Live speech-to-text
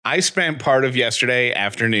I spent part of yesterday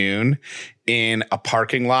afternoon in a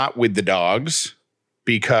parking lot with the dogs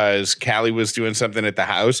because Callie was doing something at the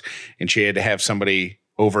house and she had to have somebody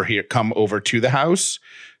come over to the house.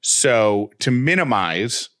 So to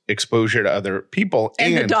minimize exposure to other people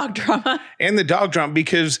and the dog drama.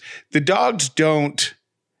 Because the dogs don't,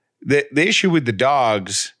 the issue with the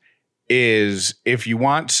dogs is if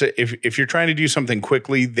you're trying to do something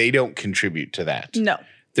quickly, they don't contribute to that. No.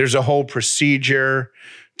 There's a whole procedure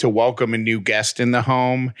to welcome a new guest in the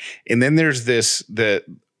home. And then there's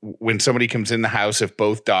when somebody comes in the house, if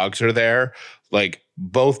both dogs are there, like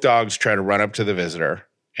both dogs try to run up to the visitor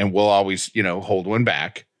and we'll always, hold one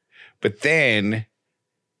back. But then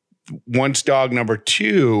once dog number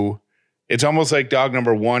 2, it's almost like dog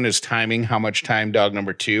number 1 is timing how much time dog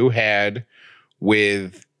number 2 had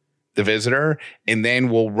with the visitor. And then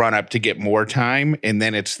we'll run up to get more time. And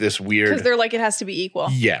then it's this weird. Because they're like, it has to be equal.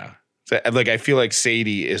 Yeah. So, I feel like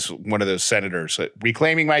Sadie is one of those senators.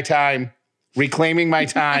 Reclaiming my time. Reclaiming my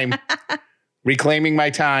time. Reclaiming my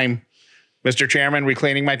time. Mr. Chairman,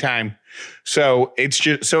 reclaiming my time. So it's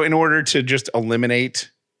just in order to just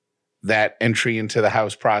eliminate that entry into the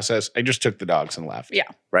house process, I just took the dogs and left. Yeah.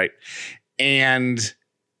 Right. And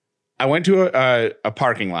I went to a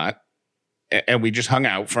parking lot and we just hung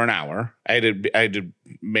out for an hour. I had to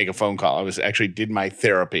make a phone call. I was actually did my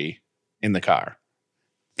therapy in the car.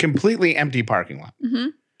 Completely empty parking lot. Mm-hmm.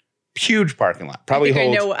 Huge parking lot.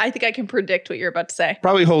 I think I can predict what you're about to say.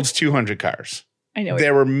 Probably holds 200 cars. I know.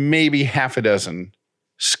 There were maybe half a dozen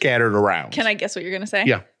scattered around. Can I guess what you're going to say?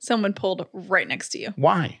 Yeah. Someone pulled right next to you.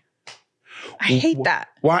 Why? I hate that.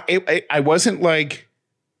 Why? I wasn't like,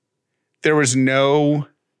 it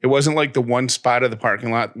wasn't like the one spot of the parking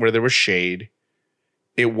lot where there was shade.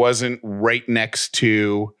 It wasn't right next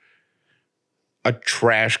to a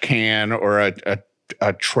trash can or a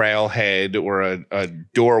trailhead or a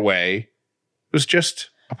doorway. It was just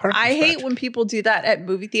a parking spot. I hate when people do that at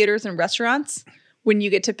movie theaters and restaurants when you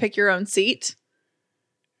get to pick your own seat.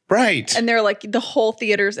 Right. And they're like, the whole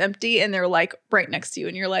theater's empty and they're like right next to you.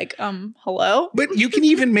 And you're like, hello? But you can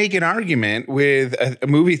even make an argument with a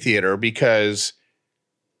movie theater because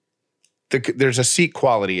there's a seat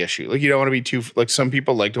quality issue. Like you don't want to be too, like some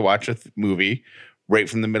people like to watch a movie right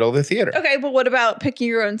from the middle of the theater. Okay, but what about picking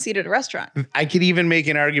your own seat at a restaurant? I could even make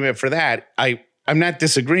an argument for that. I'm not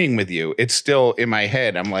disagreeing with you. It's still in my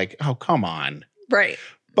head. I'm like, oh, come on. Right.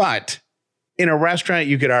 But in a restaurant,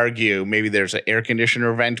 you could argue maybe there's an air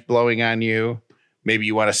conditioner vent blowing on you. Maybe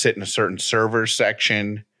you want to sit in a certain server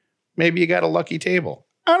section. Maybe you got a lucky table.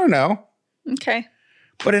 I don't know. Okay.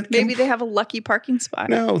 But maybe they have a lucky parking spot.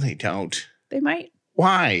 No, they don't. They might.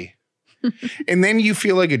 Why? And then you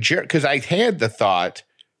feel like a jerk because I had the thought,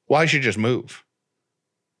 well, I should just move.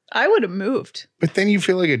 I would have moved. But then you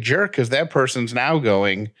feel like a jerk because that person's now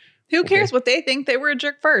going. Who cares what they think? They were a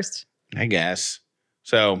jerk first. I guess.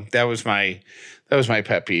 So that was my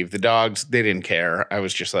pet peeve. The dogs, they didn't care. I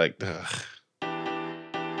was just like, ugh.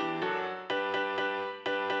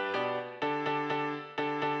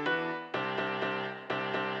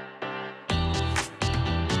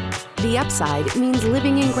 The Upside means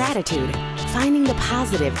living in gratitude, finding the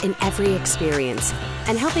positive in every experience,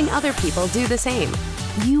 and helping other people do the same.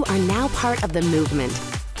 You are now part of the movement.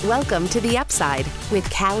 Welcome to The Upside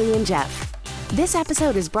with Callie and Jeff. This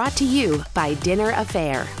episode is brought to you by Dinner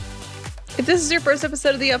Affair. If this is your first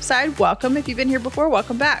episode of The Upside, welcome. If you've been here before,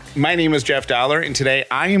 welcome back. My name is Jeff Dollar, and today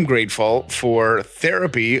I am grateful for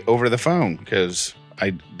therapy over the phone because I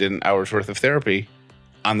did an hour's worth of therapy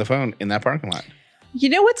on the phone in that parking lot. You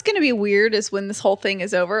know what's going to be weird is when this whole thing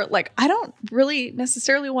is over, like I don't really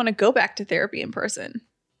necessarily want to go back to therapy in person.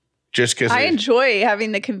 Just because I enjoy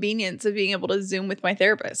having the convenience of being able to Zoom with my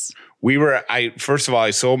therapist. First of all,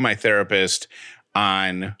 I sold my therapist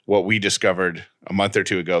on what we discovered a month or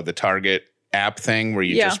two ago, the Target app thing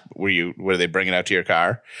where they bring it out to your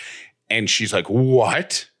car. And she's like,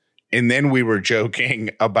 what? And then we were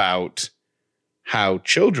joking about how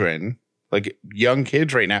children, like young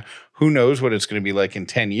kids right now, who knows what it's going to be like in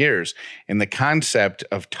 10 years. And the concept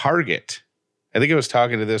of Target, I think I was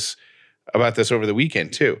talking about this over the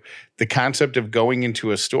weekend too. The concept of going into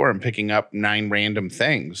a store and picking up 9 random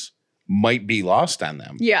things might be lost on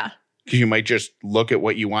them. Yeah. Because you might just look at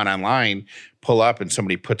what you want online, pull up, and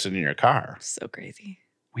somebody puts it in your car. So crazy.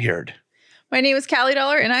 Weird. My name is Callie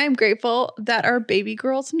Dollar, and I am grateful that our baby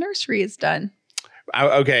girl's nursery is done.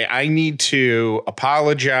 Okay, I need to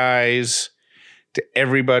apologize to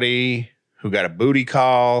everybody who got a booty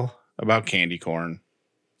call about candy corn.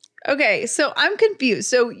 Okay, so I'm confused.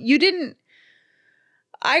 So you didn't...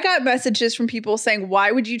 I got messages from people saying,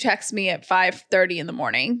 why would you text me at 5:30 in the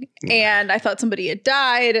morning? And I thought somebody had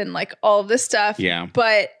died and like all of this stuff. Yeah.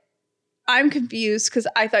 But I'm confused because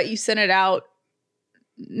I thought you sent it out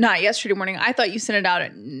not yesterday morning. I thought you sent it out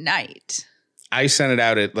at night. I sent it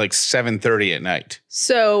out at like 7:30 at night.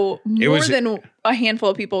 So more than a handful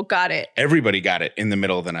of people got it. Everybody got it in the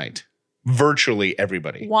middle of the night. Virtually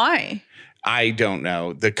everybody. Why? I don't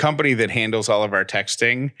know. The company that handles all of our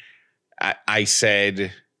texting, I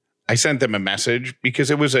sent them a message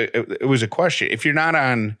because it was a question. If you're not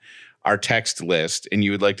on our text list and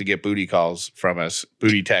you would like to get booty calls from us,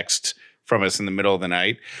 booty texts from us in the middle of the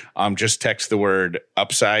night, just text the word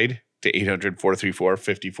upside to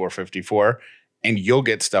 800-434-5454 and you'll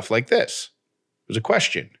get stuff like this. It was a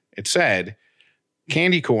question. It said,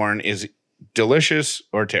 candy corn is delicious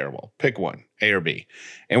or terrible? Pick one, A or B.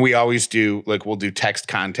 And we always do, like, we'll do text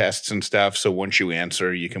contests and stuff. So once you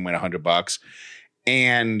answer, you can win $100.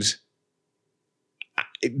 And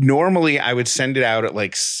normally I would send it out at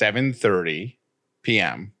like 7:30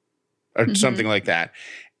 p.m. or something like that.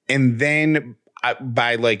 And then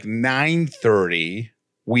by like 9:30,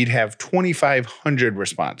 we'd have 2,500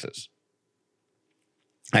 responses.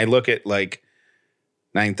 I look at like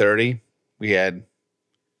 9:30, we had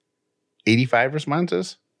 85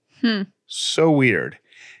 responses. So weird.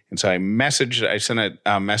 And so I sent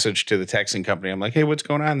a message to the texting company. I'm like, hey, what's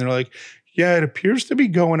going on? They're like, yeah, it appears to be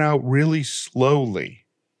going out really slowly.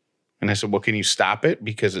 And I said, well, can you stop it?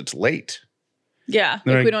 Because it's late. Yeah.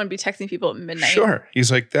 Like we don't want to be texting people at midnight. Sure.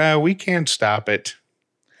 He's like, we can't stop it.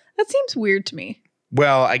 That seems weird to me.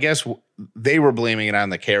 Well, I guess they were blaming it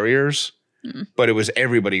on the carriers. But it was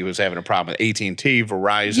everybody who was having a problem with AT&T,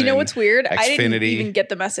 Verizon. You know what's weird? Xfinity. I didn't even get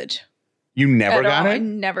the message. You never got it? I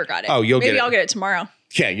never got it. Oh, Maybe I'll get it tomorrow.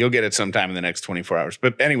 Yeah, you'll get it sometime in the next 24 hours.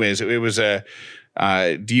 But anyways, it was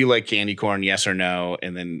do you like candy corn? Yes or no?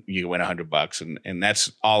 And then you win $100, and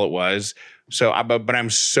that's all it was. So, but I'm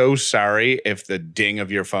so sorry if the ding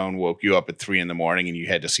of your phone woke you up at 3 a.m. and you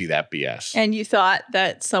had to see that BS. And you thought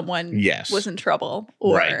that someone was in trouble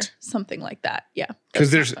or something like that. Yeah.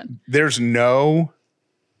 Because there's no,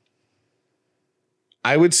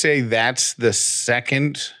 I would say that's the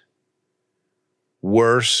second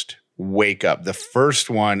worst wake up. The first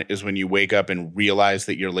one is when you wake up and realize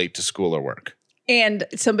that you're late to school or work. And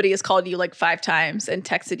somebody has called you like 5 times and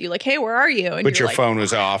texted you like, hey, where are you? And but your phone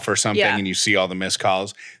was off or something and you see all the missed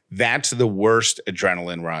calls. That's the worst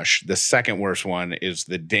adrenaline rush. The second worst one is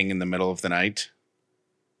the ding in the middle of the night.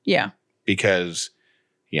 Yeah. Because,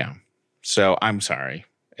 So I'm sorry.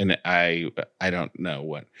 And I don't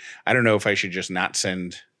know I don't know if I should just not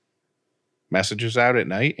send messages out at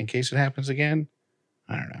night in case it happens again.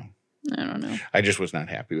 I don't know. I just was not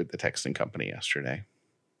happy with the texting company yesterday.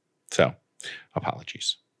 So,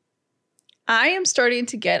 apologies. I am starting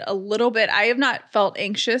to get a little bit, I have not felt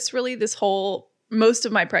anxious really most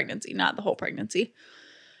of my pregnancy, not the whole pregnancy.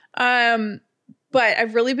 But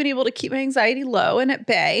I've really been able to keep my anxiety low and at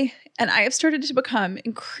bay. And I have started to become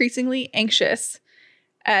increasingly anxious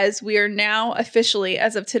as we are now officially,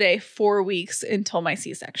 as of today, 4 weeks until my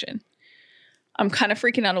C-section. I'm kind of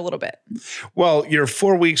freaking out a little bit. Well, you're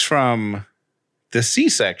 4 weeks from the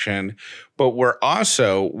C-section, but we're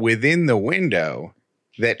also within the window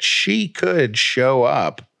that she could show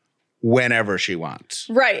up whenever she wants.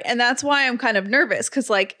 Right. And that's why I'm kind of nervous because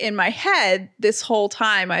like in my head this whole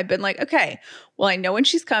time I've been like, okay, well, I know when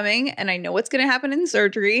she's coming and I know what's going to happen in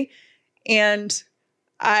surgery and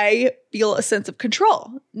I feel a sense of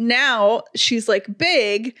control. Now she's like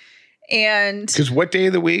big. And because what day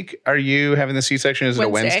of the week are you having the C-section? Is it a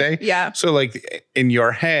Wednesday? Yeah. So like in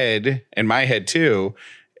your head and my head too,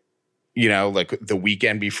 like the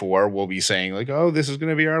weekend before we'll be saying like, oh, this is going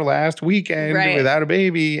to be our last weekend without a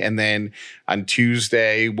baby. And then on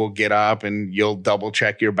Tuesday we'll get up and you'll double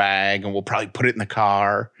check your bag and we'll probably put it in the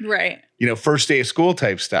car. Right. First day of school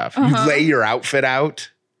type stuff. You lay your outfit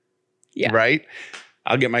out. Yeah. Right.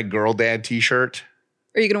 I'll get my girl dad t-shirt.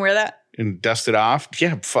 Are you going to wear that? And dust it off.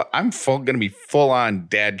 Yeah, I'm going to be full on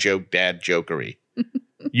dad jokery.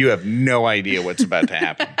 You have no idea what's about to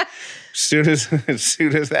happen. As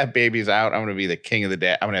soon as that baby's out, I'm going to be the king of the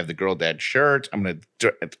dad. I'm going to have the girl dad shirt. I'm going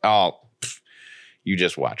to you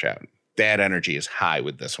just watch out. Dad energy is high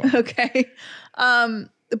with this one. Okay.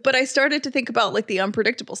 But I started to think about like the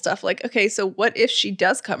unpredictable stuff. Like, okay, so what if she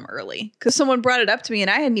does come early? Because someone brought it up to me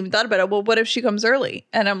and I hadn't even thought about it. Well, what if she comes early?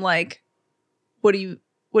 And I'm like, what do you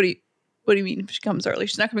mean if she comes early?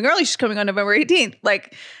 She's not coming early. She's coming on November 18th.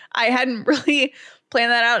 Like I hadn't really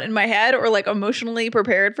planned that out in my head or like emotionally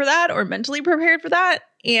prepared for that or mentally prepared for that.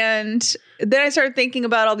 And then I started thinking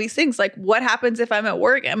about all these things. Like what happens if I'm at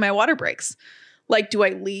work and my water breaks? Like, do I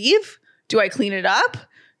leave? Do I clean it up?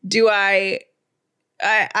 Do I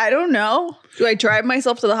don't know. Do I drive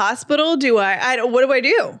myself to the hospital? What do I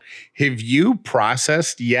do? Have you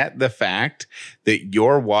processed yet the fact that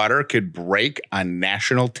your water could break on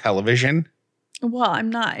national television? Well, I'm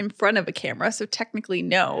not in front of a camera, so technically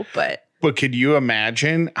no, but could you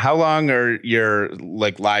imagine how long are your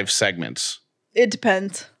like live segments? It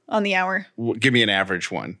depends on the hour. Give me an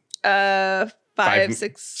average one.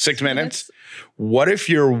 6 minutes. What if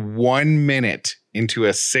you're 1 minute into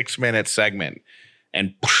a 6 minute segment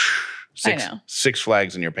and six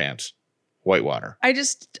flags in your pants, white water? I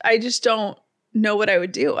just don't know what I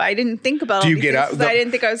would do. I didn't think about. Do you get out? I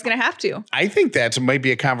didn't think I was going to have to. I think that might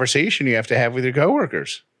be a conversation you have to have with your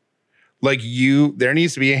coworkers. Like there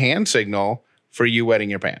needs to be a hand signal for you wetting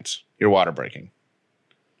your pants, your water breaking.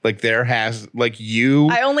 Like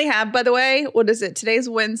I only have, by the way, what is it? Today's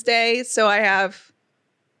Wednesday. So I have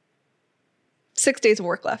 6 days of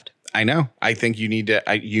work left. I know. I think you need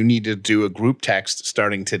to do a group text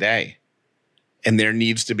starting today. And there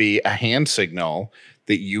needs to be a hand signal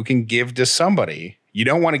that you can give to somebody. You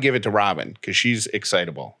don't want to give it to Robin because she's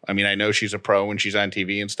excitable. I mean, I know she's a pro when she's on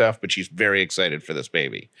TV and stuff, but she's very excited for this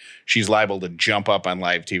baby. She's liable to jump up on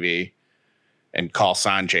live TV and call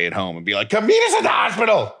Sanjay at home and be like, come meet us at the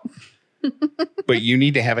hospital. But you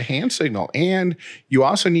need to have a hand signal. And you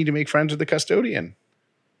also need to make friends with the custodian.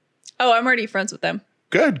 Oh, I'm already friends with them.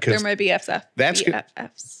 Good. They're my BFF. That's good.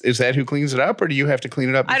 BFFs. Is that who cleans it up or do you have to clean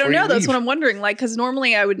it up? I don't know. That's what I'm wondering. Like, because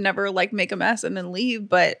normally I would never like make a mess and then leave.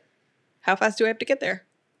 But how fast do I have to get there?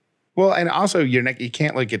 Well, and also you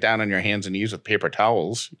can't like get down on your hands and knees with paper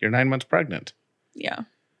towels. You're 9 months pregnant. Yeah.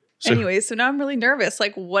 So, anyways, so now I'm really nervous.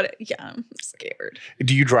 Like what? Yeah, I'm scared.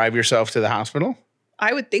 Do you drive yourself to the hospital?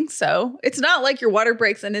 I would think so. It's not like your water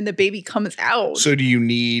breaks and then the baby comes out. So do you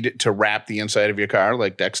need to wrap the inside of your car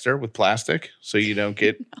like Dexter with plastic so you don't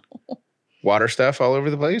get water stuff all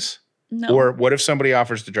over the place? No. Or what if somebody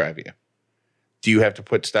offers to drive you? Do you have to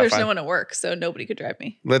put stuff There's on? no one at work, so nobody could drive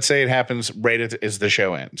me. Let's say it happens right as the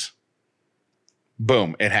show ends.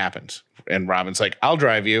 Boom, it happens. And Robin's like, I'll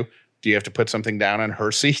drive you. Do you have to put something down on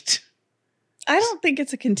her seat? I don't think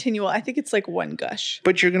it's a continual. I think it's like one gush.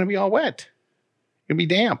 But you're going to be all wet. You'll be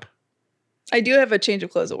damp. I do have a change of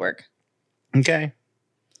clothes at work. Okay.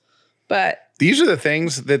 But these are the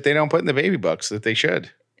things that they don't put in the baby books that they should.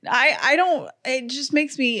 I don't, it just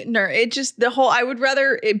makes me nervous. It just, I would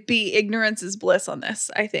rather it be ignorance is bliss on this,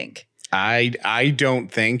 I think. I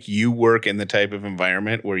don't think you work in the type of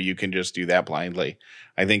environment where you can just do that blindly.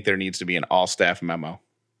 I think there needs to be an all staff memo.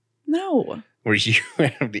 No. Where you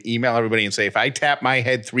have to email everybody and say, if I tap my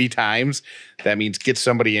head 3 times, that means get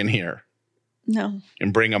somebody in here. No.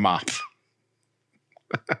 And bring them up.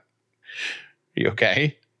 Are you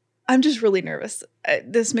okay? I'm just really nervous.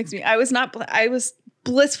 This makes me, I was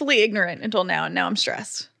blissfully ignorant until now, and now I'm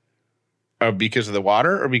stressed. Because of the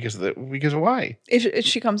water or because of why? If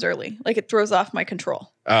she comes early, like it throws off my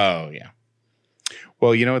control. Oh, yeah.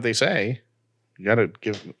 Well, you know what they say. You got to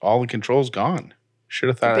give all the controls gone. Should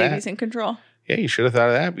have thought of that. Baby's in control. Yeah, you should have thought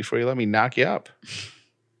of that before you let me knock you up.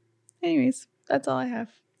 Anyways, that's all I have.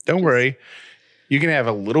 Don't worry. You can have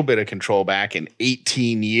a little bit of control back in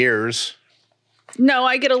 18 years. No,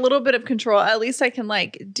 I get a little bit of control. At least I can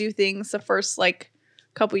like do things the first like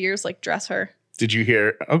couple years, like dress her. Did you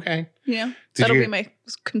hear? Okay. Yeah. That'll be my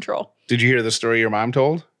control. Did you hear the story your mom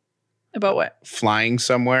told? About what? Flying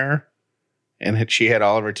somewhere and she had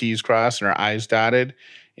all of her T's crossed and her I's dotted.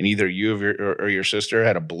 And either you or your sister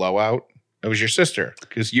had a blowout. It was your sister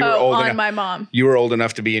because you were old enough. My mom. You were old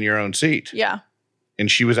enough to be in your own seat. Yeah. And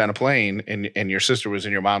she was on a plane and your sister was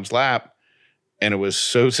in your mom's lap. And it was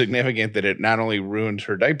so significant that it not only ruined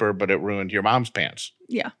her diaper, but it ruined your mom's pants.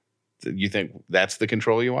 Yeah. You think that's the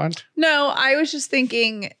control you want? No, I was just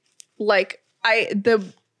thinking like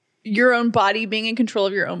your own body, being in control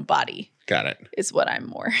of your own body. Got it. Is what I'm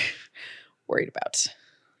more worried about.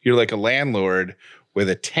 You're like a landlord with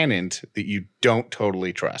a tenant that you don't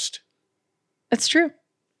totally trust. That's true.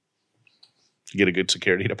 You get a good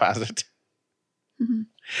security deposit. Mm-hmm.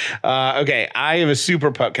 Okay, I have a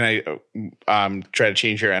super pup. Can I try to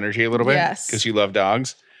change your energy a little bit? Yes. Because you love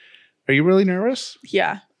dogs. Are you really nervous?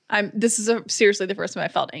 Yeah. This is seriously the first time I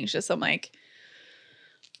felt anxious. I'm like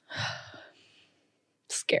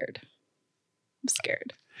scared. I'm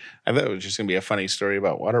scared. I thought it was just going to be a funny story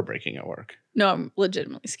about water breaking at work. No, I'm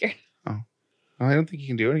legitimately scared. Oh. Well, I don't think you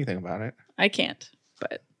can do anything about it. I can't,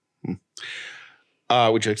 but.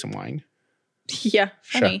 Would you like some wine? Yeah,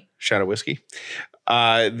 funny. Shot of whiskey.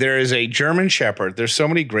 There is a German Shepherd. There's so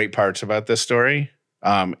many great parts about this story.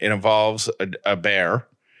 It involves a bear,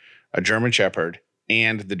 a German Shepherd,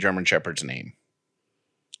 and the German Shepherd's name.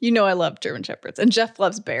 You know I love German Shepherds, and Jeff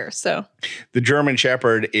loves bears, so. The German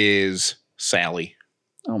Shepherd is Sally.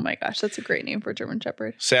 Oh my gosh, that's a great name for a German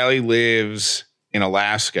Shepherd. Sally lives in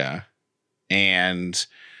Alaska and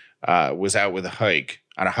was out on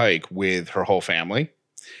a hike with her whole family,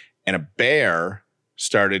 and a bear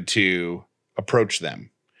started to approach them.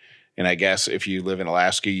 And I guess if you live in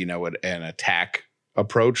Alaska, you know what an attack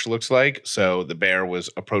approach looks like. So the bear was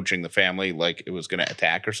approaching the family like it was going to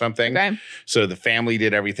attack or something. Okay. So the family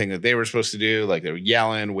did everything that they were supposed to do. Like they were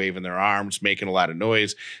yelling, waving their arms, making a lot of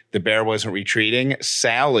noise. The bear wasn't retreating.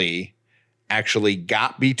 Sally actually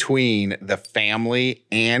got between the family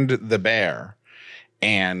and the bear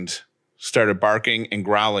and started barking and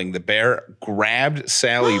growling. The bear grabbed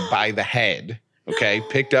Sally by the head. Okay.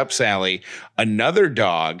 Picked up Sally. Another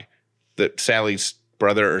dog that Sally's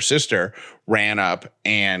brother or sister ran up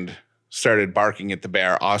and started barking at the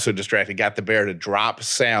bear, also distracted, got the bear to drop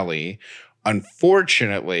Sally.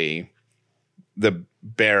 Unfortunately, the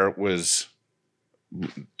bear was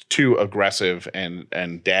too aggressive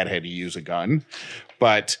and Dad had to use a gun.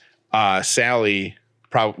 But Sally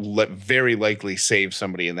probably very likely saved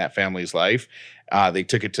somebody in that family's life. They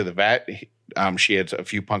took it to the vet. She had a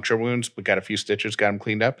few puncture wounds, but got a few stitches, got them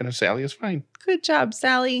cleaned up, and Sally is fine. Good job,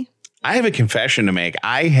 Sally. I have a confession to make.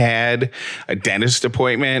 I had a dentist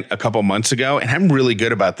appointment a couple months ago, and I'm really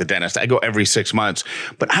good about the dentist. I go every 6 months,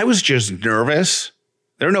 but I was just nervous.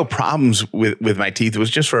 There are no problems with my teeth. It was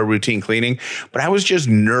just for a routine cleaning, but I was just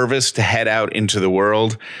nervous to head out into the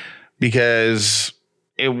world because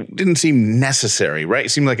it didn't seem necessary, right? It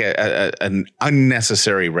seemed like an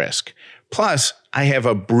unnecessary risk. Plus, I have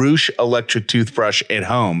a Bruush electric toothbrush at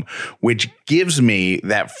home, which gives me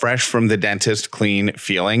that fresh from the dentist clean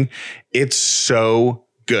feeling. It's so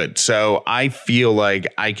good. So I feel like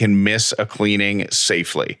I can miss a cleaning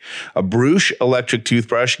safely. A Bruush electric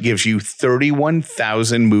toothbrush gives you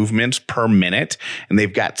 31,000 movements per minute, and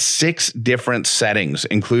they've got 6 different settings,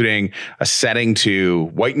 including a setting to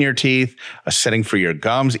whiten your teeth, a setting for your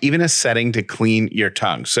gums, even a setting to clean your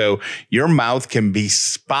tongue. So your mouth can be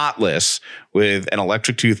spotless with an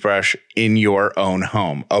electric toothbrush in your own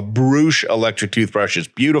home. A Bruush electric toothbrush is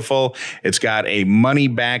beautiful. It's got a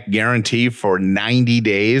money-back guarantee for 90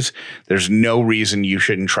 days. There's no reason you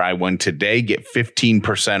shouldn't try one today. Get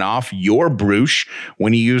 15% off your Bruush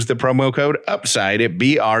when you use the promo code UPSIDE at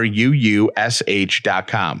BRUUSH.com.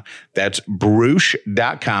 That's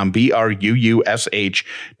Bruush.com, BRUUSH.com,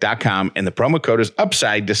 and the promo code is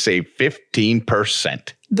UPSIDE to save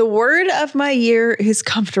 15%. The word of my year is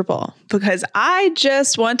comfortable because I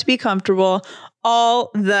just want to be comfortable all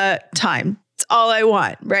the time. It's all I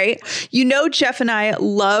want, right? You know, Jeff and I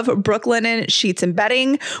love Brooklinen sheets and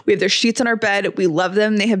bedding. We have their sheets on our bed. We love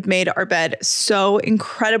them. They have made our bed so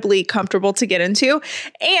incredibly comfortable to get into.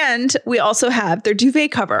 And we also have their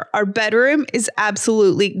duvet cover. Our bedroom is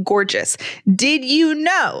absolutely gorgeous. Did you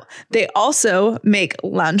know they also make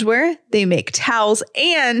loungewear? They make towels,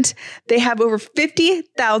 and they have over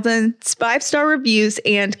 50,000 5-star reviews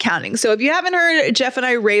and counting. So if you haven't heard Jeff and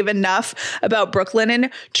I rave enough about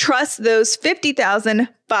Brooklinen, trust those 50,000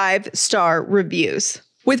 5-star reviews.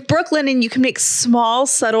 With Brooklinen, you can make small,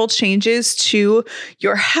 subtle changes to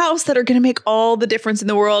your house that are going to make all the difference in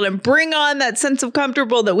the world and bring on that sense of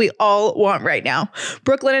comfortable that we all want right now.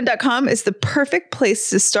 Brooklinen.com is the perfect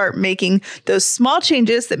place to start making those small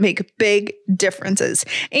changes that make big differences.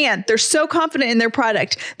 And they're so confident in their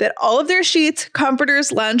product that all of their sheets,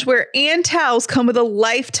 comforters, loungewear, and towels come with a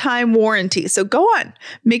lifetime warranty. So go on,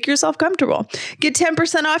 make yourself comfortable. Get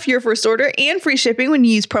 10% off your first order and free shipping when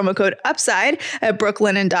you use promo code UPSIDE at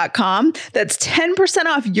Brooklinen.com. That's 10%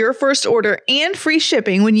 off your first order and free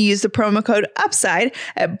shipping when you use the promo code UPSIDE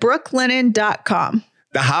at Brooklinen.com.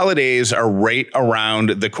 The holidays are right around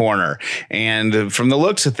the corner. And from the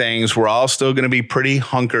looks of things, we're all still going to be pretty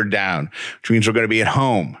hunkered down, which means we're going to be at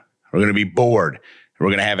home. We're going to be bored. We're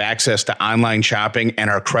going to have access to online shopping and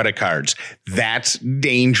our credit cards. That's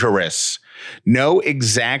dangerous. Know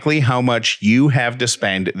exactly how much you have to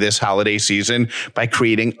spend this holiday season by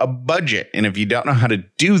creating a budget. And if you don't know how to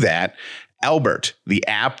do that, Albert, the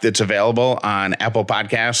app that's available on Apple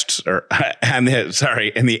Podcasts or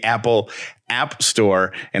in the Apple App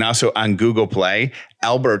Store and also on Google Play,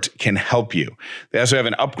 Albert can help you. They also have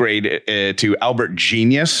an upgrade to Albert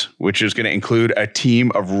Genius, which is going to include a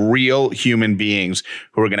team of real human beings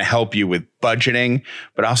who are going to help you with budgeting,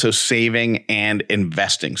 but also saving and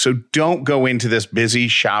investing. So don't go into this busy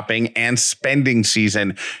shopping and spending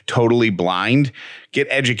season totally blind. Get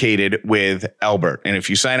educated with Albert. And if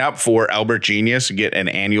you sign up for Albert Genius, get an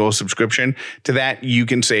annual subscription to that, you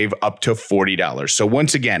can save up to $40. So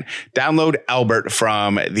once again, download Albert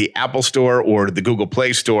from the Apple Store or the Google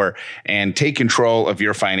Play Store and take control of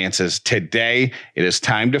your finances today. It is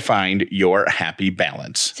time to find your happy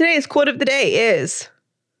balance. Today's quote of the day is,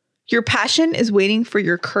 "Your passion is waiting for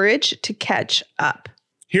your courage to catch up."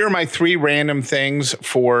 Here are my 3 random things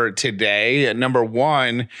for today. Number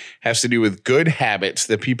 1 has to do with good habits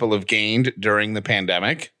that people have gained during the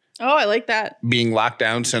pandemic. Oh, I like that. Being locked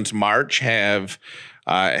down since March has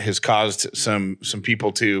caused some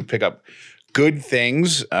people to pick up good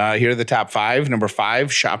things. Here are the top 5. Number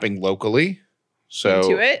 5, shopping locally. So,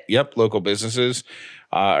 into it. Yep, local businesses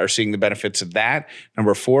are seeing the benefits of that.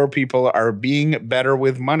 Number 4, people are being better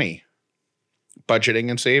with money, budgeting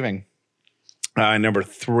and saving. Number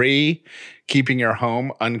 3, keeping your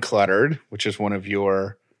home uncluttered, which is one of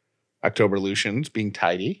your Octoberlutions, being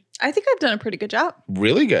tidy. I think I've done a pretty good job.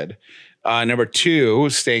 Really good. Number 2,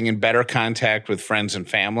 staying in better contact with friends and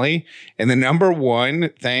family. And the number 1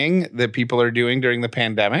 thing that people are doing during the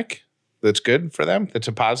pandemic that's good for them, that's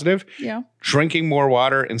a positive, drinking more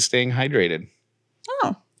water and staying hydrated.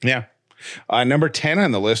 Oh. Yeah. Number 10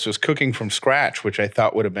 on the list was cooking from scratch, which I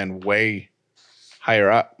thought would have been way higher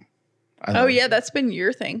up. Oh, yeah, that's been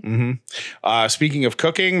your thing. Mm-hmm. Speaking of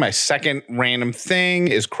cooking, my second random thing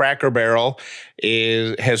is Cracker Barrel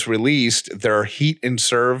has released their heat and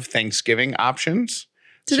serve Thanksgiving options.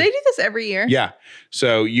 Do they do this every year? Yeah.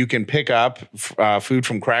 So you can pick up food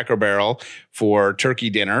from Cracker Barrel for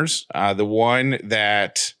turkey dinners. The one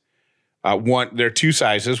that there are 2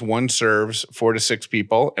 sizes. One serves 4 to 6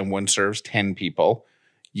 people and one serves 10 people.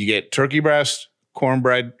 You get turkey breast,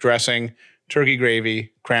 cornbread dressing, turkey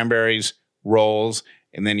gravy, cranberries, rolls,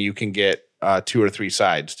 and then you can get 2 or 3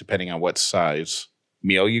 sides, depending on what size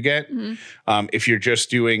meal you get. Mm-hmm. If you're just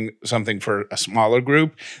doing something for a smaller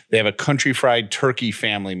group, they have a country fried turkey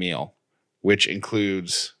family meal, which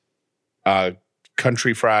includes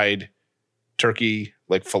country fried turkey,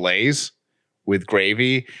 like fillets with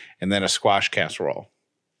gravy, and then a squash casserole.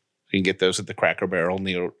 You can get those at the Cracker Barrel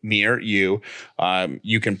near you.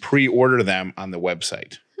 You can pre-order them on the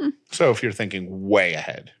website. So if you're thinking way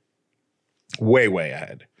ahead, way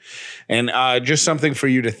ahead. And just something for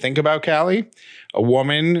you to think about, Callie. A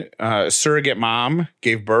woman, surrogate mom,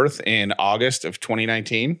 gave birth in August of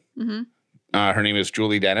 2019. Mm-hmm. Her name is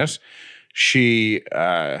Julie Dennis. She,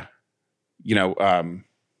 gave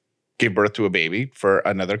birth to a baby for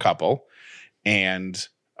another couple and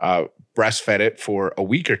breastfed it for a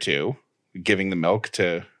week or 2, giving the milk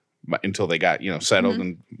until they got, settled mm-hmm.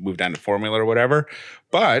 and moved on to formula or whatever.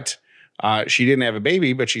 But she didn't have a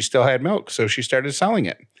baby, but she still had milk. So she started selling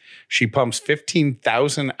it. She pumps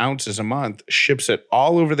 15,000 ounces a month, ships it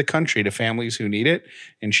all over the country to families who need it.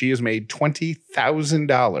 And she has made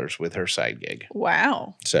 $20,000 with her side gig.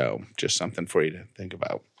 Wow. So just something for you to think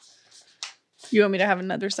about. You want me to have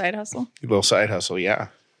another side hustle? A little side hustle, yeah.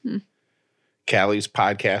 Callie's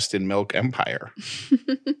podcast in Milk Empire.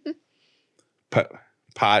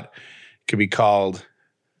 Pod could be called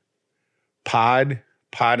Pod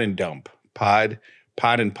and Dump. Pod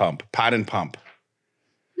and Pump. Pod and Pump.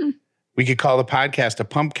 We could call the podcast a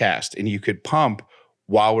Pumpcast, and you could pump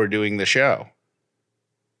while we're doing the show.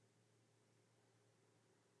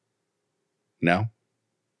 No?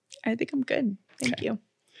 I think I'm good. Thank you.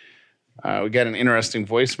 We got an interesting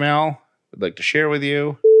voicemail I'd like to share with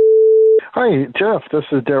you. Hi, Jeff. This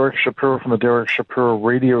is Derek Shapiro from the Derek Shapiro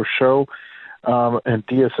Radio Show and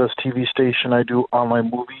DSS TV station. I do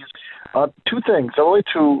online movies. 2 things. I would like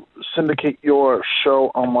to syndicate your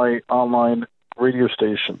show on my online radio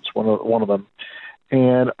stations, one of them.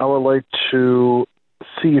 And I would like to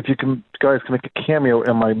see if you guys can make a cameo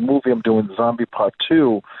in my movie I'm doing, Zombie Part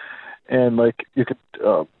 2. And you could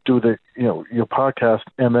do your podcast,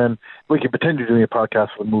 and then we can pretend you're doing a podcast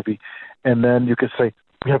for the movie, and then you could say,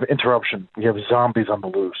 we have an interruption. We have zombies on the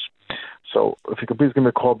loose. So if you could please give me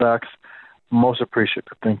a call back, most appreciated.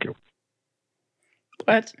 Thank you.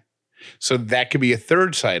 What? So that could be a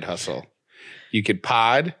third side hustle. You could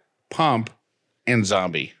pod, pump, and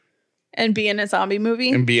zombie. And be in a zombie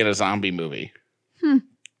movie?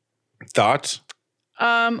 Thoughts?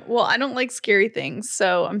 Well, I don't like scary things,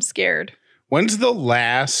 so I'm scared. When's the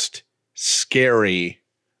last scary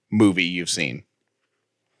movie you've seen?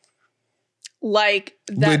 Like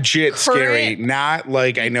that legit scary, not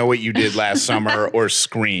like I Know What You Did Last Summer or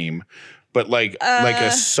Scream, but like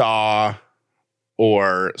a Saw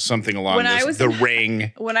or something along those. The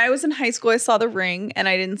Ring. When I was in high school, I saw The Ring, and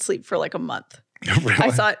I didn't sleep for like a month. Really?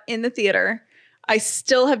 I saw it in the theater. I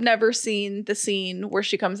still have never seen the scene where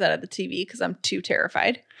she comes out of the TV because I'm too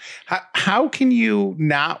terrified. How can you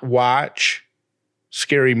not watch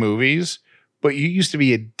scary movies But you used to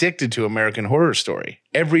be addicted to American Horror Story.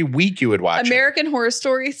 Every week you would watch American Horror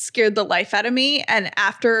Story scared the life out of me. And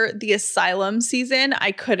after the Asylum season,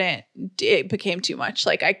 I couldn't. It became too much.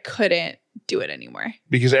 Like I couldn't do it anymore.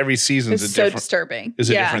 Because every season is so disturbing.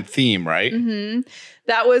 Is a different theme, right? Mm-hmm.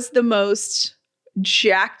 That was the most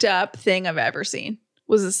jacked up thing I've ever seen.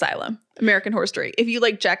 Was Asylum, American Horror Story. If you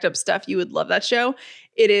like jacked up stuff, you would love that show.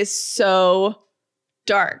 It is so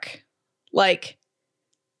dark. Like.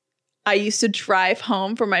 I used to drive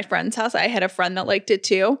home from my friend's house. I had a friend that liked it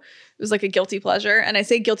too. It was like a guilty pleasure. And I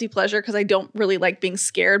say guilty pleasure because I don't really like being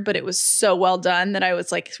scared, but it was so well done that I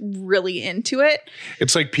was like really into it.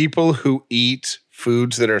 It's like people who eat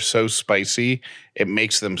foods that are so spicy, it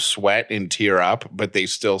makes them sweat and tear up, but they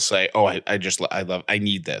still say, oh, I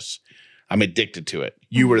need this. I'm addicted to it.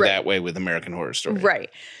 You were that way with American Horror Story. Right.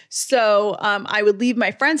 So I would leave my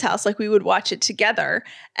friend's house, like we would watch it together.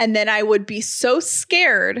 And then I would be so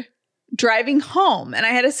scared driving home, and I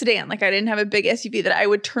had a sedan, like I didn't have a big SUV, that I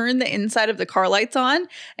would turn the inside of the car lights on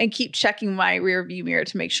and keep checking my rear view mirror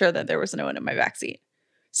to make sure that there was no one in my backseat.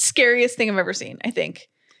 Scariest thing I've ever seen, I think.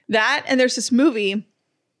 That, and there's this movie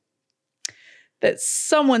that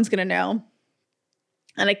someone's going to know,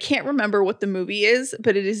 and I can't remember what the movie is,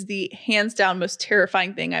 but it is the hands down most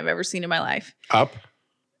terrifying thing I've ever seen in my life. Up?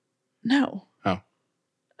 No. Oh.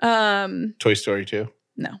 Toy Story 2?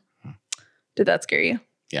 No. Oh. Did that scare you?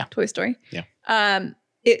 Yeah. Toy Story. Yeah.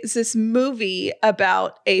 It's this movie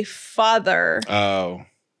about a father. Oh,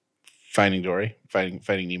 Finding Dory, Finding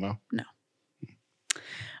Nemo. No.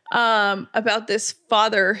 About this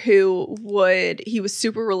father who he was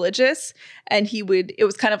super religious, and it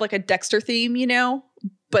was kind of like a Dexter theme,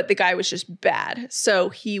 but the guy was just bad. So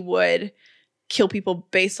he would kill people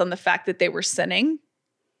based on the fact that they were sinning.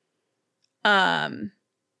 But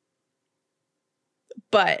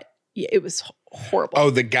yeah, it was horrible. Oh,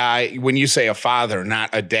 the guy, when you say a father, not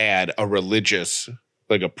a dad, a religious,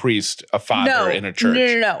 like a priest, a father in a church.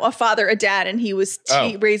 No. A father, a dad, and he was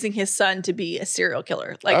raising his son to be a serial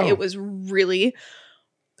killer. Like it was really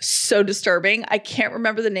so disturbing. I can't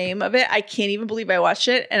remember the name of it. I can't even believe I watched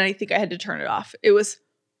it, and I think I had to turn it off. It was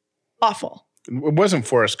awful. It wasn't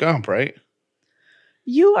Forrest Gump, right?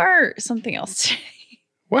 You are something else today.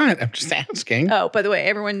 What? I'm just asking. Oh, by the way,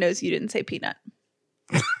 everyone knows you didn't say peanut.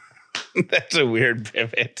 That's a weird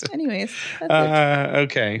pivot. Anyways, that's it.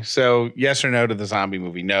 Okay. So yes or no to the zombie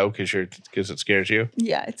movie? No, because it scares you?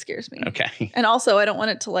 Yeah, it scares me. Okay. And also I don't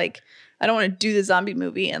want to do the zombie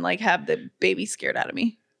movie and like have the baby scared out of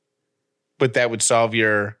me. But that would solve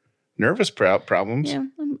your nervous problems. Yeah.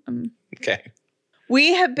 Okay.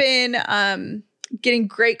 We have been getting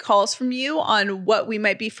great calls from you on what we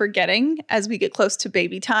might be forgetting as we get close to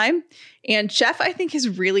baby time. And Jeff, I think, has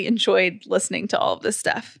really enjoyed listening to all of this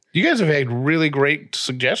stuff. You guys have had really great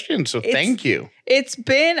suggestions, so thank you. It's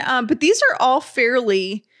been, but these are all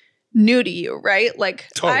fairly new to you, right? Like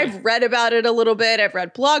totally. I've read about it a little bit. I've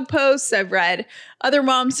read blog posts. I've read other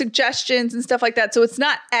mom suggestions and stuff like that. So it's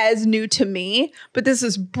not as new to me, but this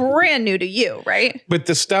is brand new to you, right? But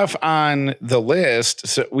the stuff on the list,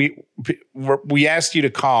 so we asked you to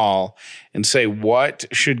call and say what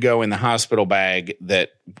should go in the hospital bag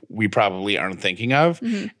that we probably aren't thinking of.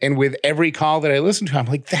 Mm-hmm. And with every call that I listen to, I'm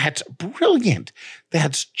like, that's brilliant.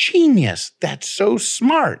 That's genius. That's so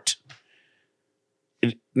smart.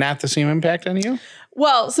 Not the same impact on you?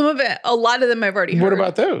 Well, a lot of them I've already heard. What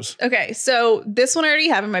about those? Okay, so this one I already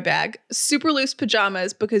have in my bag. Super loose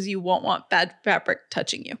pajamas because you won't want bad fabric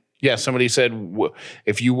touching you. Yeah, somebody said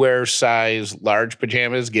if you wear size large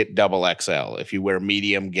pajamas, get double XL. If you wear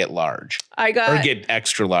medium, get large. Or get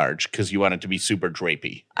extra large because you want it to be super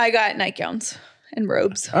drapey. I got nightgowns and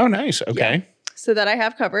robes. Oh, nice. Okay. Yeah, so that I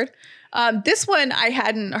have covered. This one I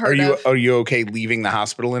hadn't heard of. Are you okay leaving the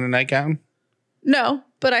hospital in a nightgown? No,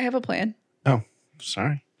 but I have a plan. Oh,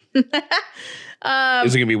 sorry. Is it going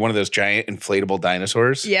to be one of those giant inflatable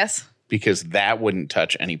dinosaurs? Yes. Because that wouldn't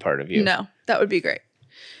touch any part of you. No, that would be great.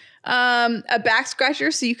 A back scratcher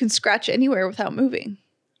so you can scratch anywhere without moving.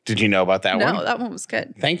 Did you know about that one? No, that one was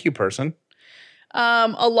good. Thank you, person.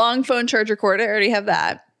 A long phone charger cord. I already have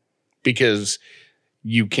that. Because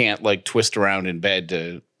you can't like twist around in bed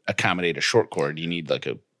to accommodate a short cord. You need like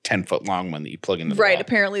a 10-foot long one that you plug into the wall.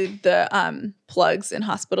 Apparently the plugs in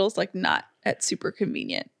hospitals, like not at super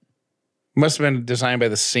convenient. Must have been designed by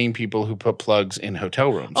the same people who put plugs in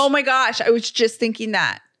hotel rooms. Oh my gosh. I was just thinking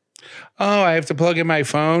that. Oh, I have to plug in my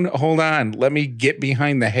phone? Hold on. Let me get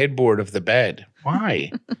behind the headboard of the bed.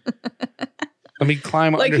 Why? Let me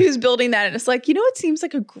climb like under. Who's building that? And it's like, it seems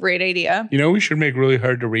like a great idea. We should make really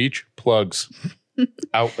hard to reach plugs.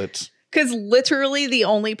 Outlets. Because literally the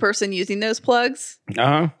only person using those plugs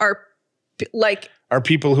are are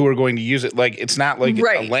people who are going to use it. Like, it's not like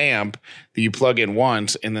Right. a lamp that you plug in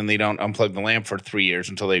once and then they don't unplug the lamp for 3 years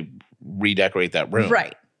until they redecorate that room.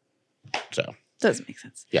 Right. So Doesn't make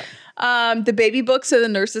sense. yeah. The baby book so the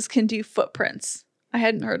nurses can do footprints. I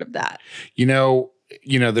hadn't heard of that. You know,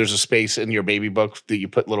 there's a space in your baby book that you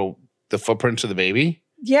put the footprints of the baby.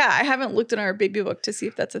 Yeah, I haven't looked in our baby book to see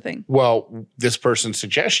if that's a thing. Well, this person's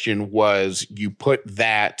suggestion was you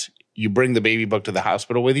bring the baby book to the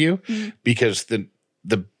hospital with you because the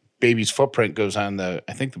baby's footprint goes on I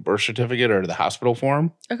think the birth certificate or the hospital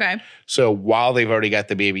form. Okay. So while they've already got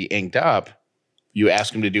the baby inked up, you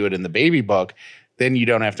ask them to do it in the baby book. Then you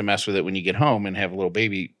don't have to mess with it when you get home and have a little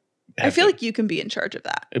baby. I feel like you can be in charge of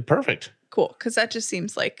that. Perfect. Cool. Because that just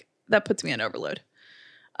seems like that puts me on overload.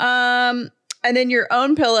 And then your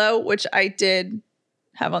own pillow, which I did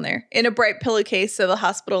have on there, in a bright pillowcase so the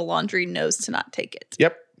hospital laundry knows to not take it.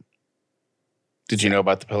 Yep. Did you know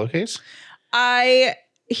about the pillowcase?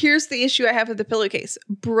 Here's the issue I have with the pillowcase.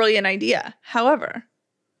 Brilliant idea. However,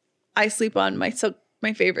 I sleep on my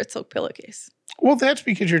favorite silk pillowcase. Well, that's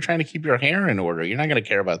because you're trying to keep your hair in order. You're not going to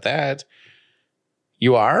care about that.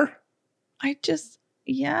 You are?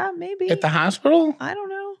 Yeah, maybe. At the hospital? I don't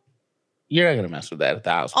know. You're not going to mess with that at the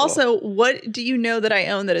hospital. Also, what do you know that I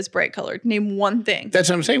own that is bright colored? Name one thing. That's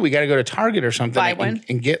what I'm saying. We got to go to Target or something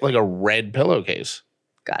and get like a red pillowcase.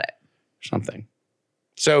 Got it. Something.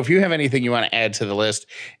 So if you have anything you want to add to the list,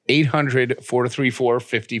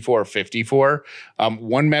 800-434-5454.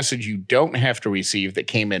 One message you don't have to receive that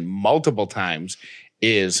came in multiple times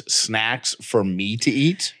is snacks for me to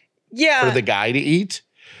eat. Yeah. For the guy to eat.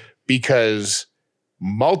 Because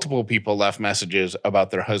multiple people left messages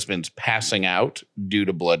about their husbands passing out due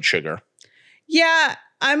to blood sugar. Yeah,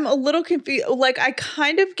 I'm a little confused. Like, I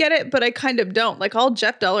kind of get it, but I kind of don't. Like, all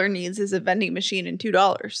Jeff Dollar needs is a vending machine and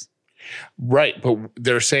 $2. Right. But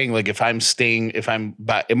they're saying, like, it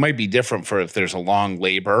might be different for if there's a long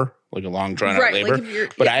labor, like a long drawn out labor.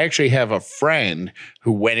 Like but I actually have a friend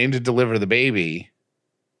who went in to deliver the baby,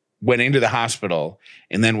 went into the hospital,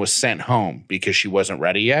 and then was sent home because she wasn't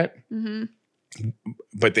ready yet. Mm-hmm.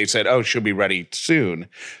 But they said, oh, she'll be ready soon.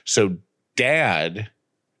 So dad,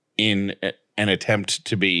 in an attempt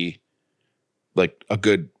to be like a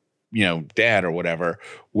good, dad or whatever,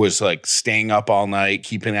 was like staying up all night,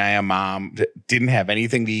 keeping an eye on mom, didn't have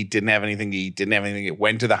anything to eat,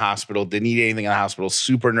 went to the hospital, didn't eat anything in the hospital,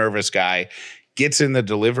 super nervous guy, gets in the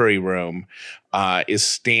delivery room, is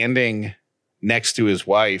standing next to his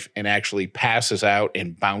wife and actually passes out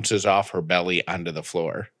and bounces off her belly onto the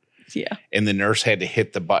floor. Yeah. And the nurse had to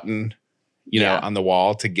hit the button, on the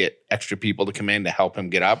wall to get extra people to come in to help him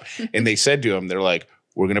get up. And they said to him, they're like,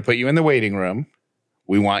 we're going to put you in the waiting room.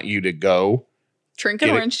 We want you to go drink an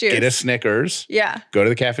orange juice. Get a Snickers. Yeah. Go to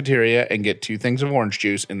the cafeteria and get 2 things of orange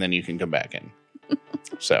juice, and then you can come back in.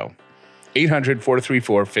 So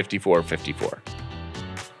 800-434-5454.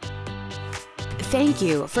 Thank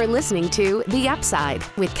you for listening to The Upside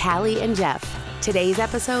with Callie and Jeff. Today's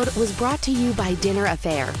episode was brought to you by Dinner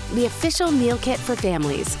Affair, the official meal kit for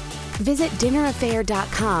families. Visit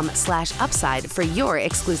dinneraffair.com/upside for your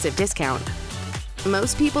exclusive discount.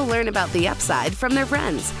 Most people learn about The Upside from their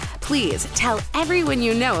friends. Please tell everyone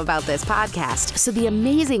you know about this podcast so the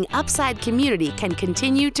amazing Upside community can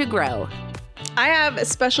continue to grow. I have a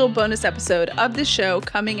special bonus episode of the show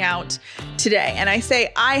coming out today. And I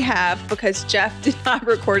say I have because Jeff did not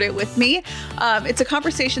record it with me. It's a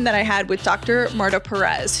conversation that I had with Dr. Marta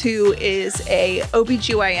Perez, who is a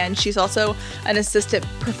OBGYN. She's also an assistant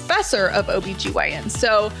professor of OBGYN.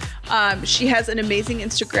 So she has an amazing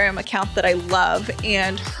Instagram account that I love.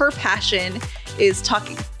 And her passion is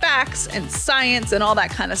talking facts and science and all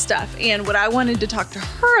that kind of stuff. And what I wanted to talk to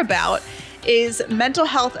her about is mental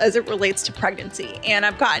health as it relates to pregnancy. And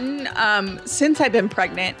I've gotten, since I've been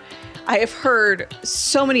pregnant, I have heard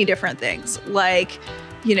so many different things. Like,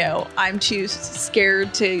 I'm too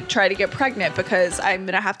scared to try to get pregnant because I'm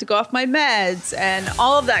going to have to go off my meds and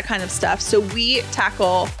all of that kind of stuff. So we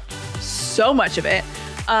tackle so much of it.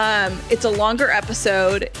 It's a longer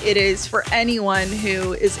episode. It is for anyone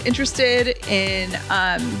who is interested in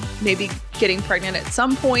maybe getting pregnant at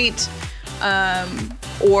some point,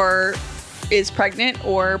 or is pregnant,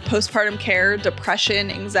 or postpartum care,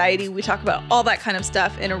 depression, anxiety. We talk about all that kind of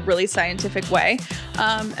stuff in a really scientific way.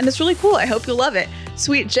 And it's really cool. I hope you'll love it.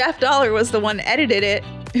 Sweet Jeff Dollar was the one edited it.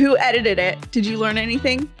 Who edited it? Did you learn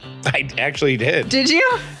anything? I actually did. Did you?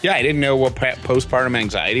 Yeah, I didn't know what postpartum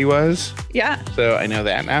anxiety was. Yeah. So I know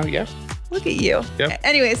that now, yeah. Look at you. Yep.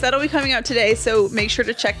 Anyways, that'll be coming out today, so make sure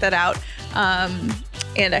to check that out.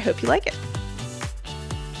 And I hope you like it.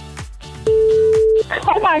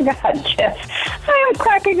 Oh, my God, Jeff. I am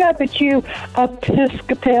cracking up at you,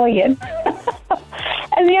 Episcopalian.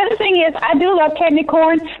 And the other thing is, I do love candy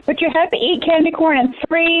corn, but you have to eat candy corn in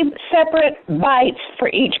 3 separate bites for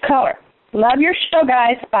each color. Love your show,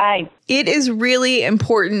 guys. Bye. It is really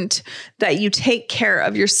important that you take care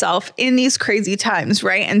of yourself in these crazy times,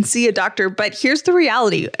 right? And see a doctor. But here's the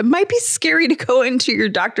reality. It might be scary to go into your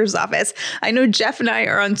doctor's office. I know Jeff and I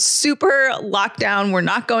are on super lockdown. We're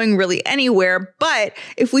not going really anywhere. But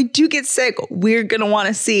if we do get sick, we're going to want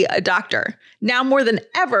to see a doctor. Now more than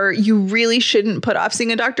ever, you really shouldn't put off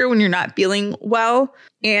seeing a doctor when you're not feeling well.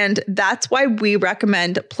 And that's why we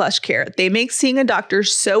recommend PlushCare. They make seeing a doctor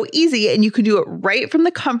so easy, and you can do it right from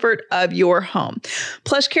the comfort of your home.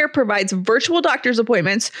 PlushCare provides virtual doctor's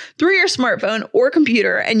appointments through your smartphone or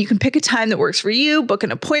computer, and you can pick a time that works for you, book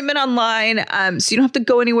an appointment online, so you don't have to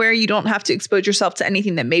go anywhere. You don't have to expose yourself to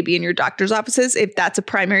anything that may be in your doctor's offices if that's a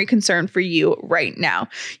primary concern for you right now.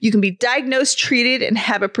 You can be diagnosed, treated, and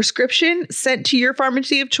have a prescription sent to your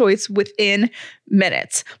pharmacy of choice within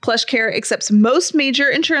minutes. PlushCare accepts most major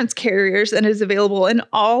insurance carriers and is available in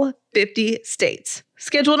all 50 states.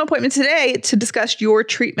 Schedule an appointment today to discuss your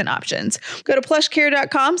treatment options. Go to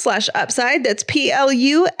plushcare.com/upside. That's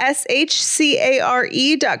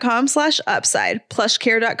PLUSHCARE.com/upside.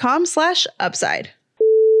 Plushcare.com/upside.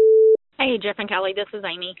 Hey, Jeff and Callie, this is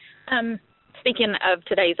Amy. Speaking of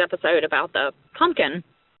today's episode about the pumpkin,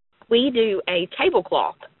 we do a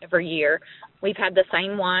tablecloth every year. We've had the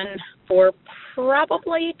same one for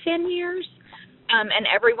probably 10 years. And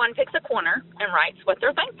everyone picks a corner and writes what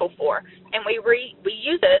they're thankful for. And we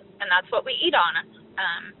use it, and that's what we eat on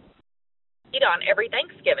every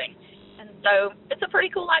Thanksgiving. And so it's a pretty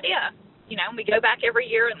cool idea. You know, we go back every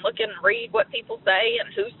year and look and read what people say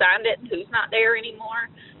and who signed it and who's not there anymore.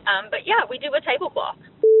 But yeah, we do a tablecloth.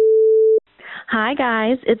 Hi,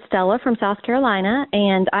 guys. It's Stella from South Carolina,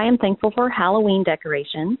 and I am thankful for Halloween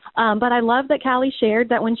decorations. But I love that Callie shared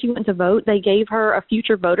that when she went to vote, they gave her a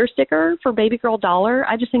future voter sticker for Baby Girl Dollar.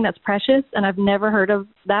 I just think that's precious, and I've never heard of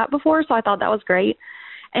that before, so I thought that was great.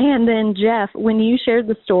 And then, Jeff, when you shared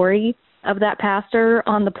the story of that pastor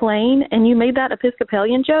on the plane, and you made that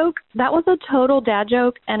Episcopalian joke, that was a total dad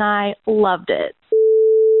joke, and I loved it.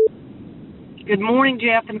 Good morning,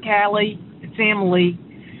 Jeff and Callie. It's Emily.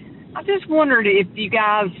 I just wondered if you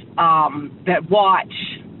guys that watch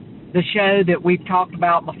the show that we've talked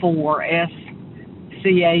about before,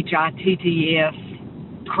 SCHITTS,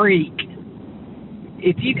 Creek,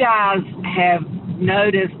 if you guys have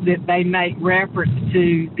noticed that they make reference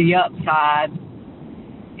to the upside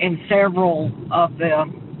in several of the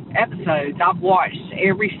episodes. I've watched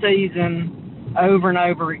every season over and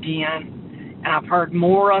over again, and I've heard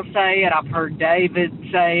Maura say it, I've heard David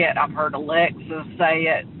say it, I've heard Alexa say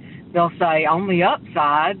it. They'll say, on the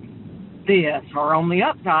upside, this, or on the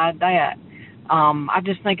upside, that. I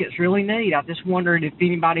just think it's really neat. I just wondered if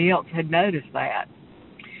anybody else had noticed that.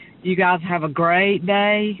 You guys have a great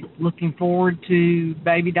day. Looking forward to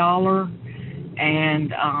Baby Dollar.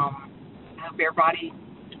 And I hope everybody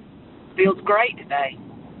feels great today.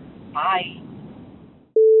 Bye.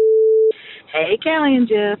 Hey, Callie and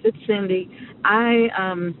Jeff, it's Cindy. I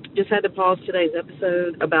just had to pause today's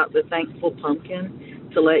episode about the thankful pumpkin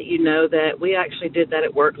to let you know that we actually did that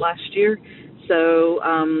at work last year. So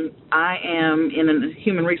I am in a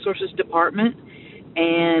human resources department,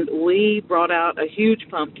 and we brought out a huge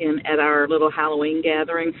pumpkin at our little Halloween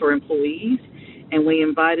gathering for employees, and we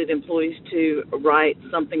invited employees to write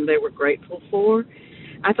something they were grateful for.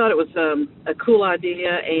 I thought it was a cool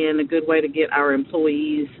idea and a good way to get our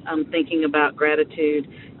employees thinking about gratitude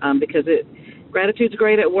because gratitude's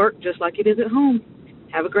great at work just like it is at home.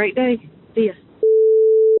 Have a great day. See ya.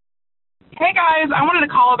 Hey guys, I wanted to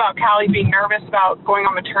call about Callie being nervous about going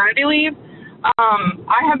on maternity leave.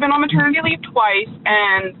 I have been on maternity leave twice,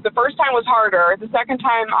 and the first time was harder. The second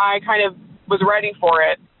time I kind of was ready for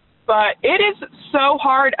it. But it is so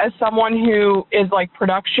hard as someone who is like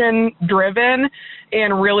production driven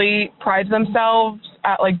and really prides themselves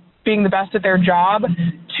at like being the best at their job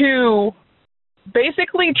to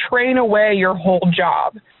basically train away your whole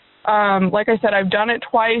job. Like I said, I've done it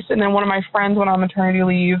twice, and then one of my friends went on maternity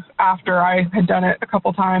leave after I had done it a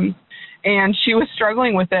couple times, and she was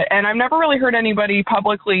struggling with it. And I've never really heard anybody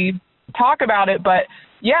publicly talk about it, but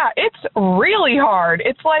yeah, it's really hard.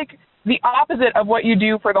 It's like the opposite of what you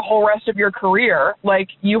do for the whole rest of your career. Like,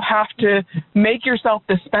 you have to make yourself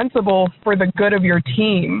dispensable for the good of your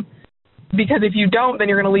team, because if you don't, then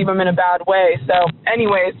you're going to leave them in a bad way. So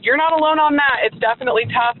anyways, you're not alone on that. It's definitely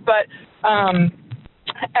tough, but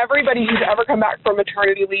everybody who's ever come back from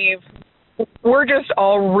maternity leave we're just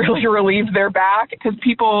all really relieved they're back because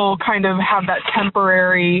people kind of have that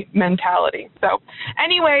temporary mentality. So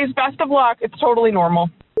anyways, best of luck. It's totally normal.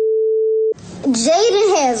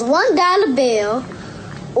 Jaden has $1 bill,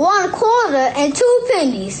 1 quarter, and 2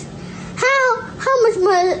 pennies. How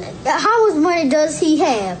much money does he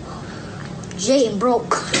have? Jaden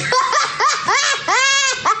broke.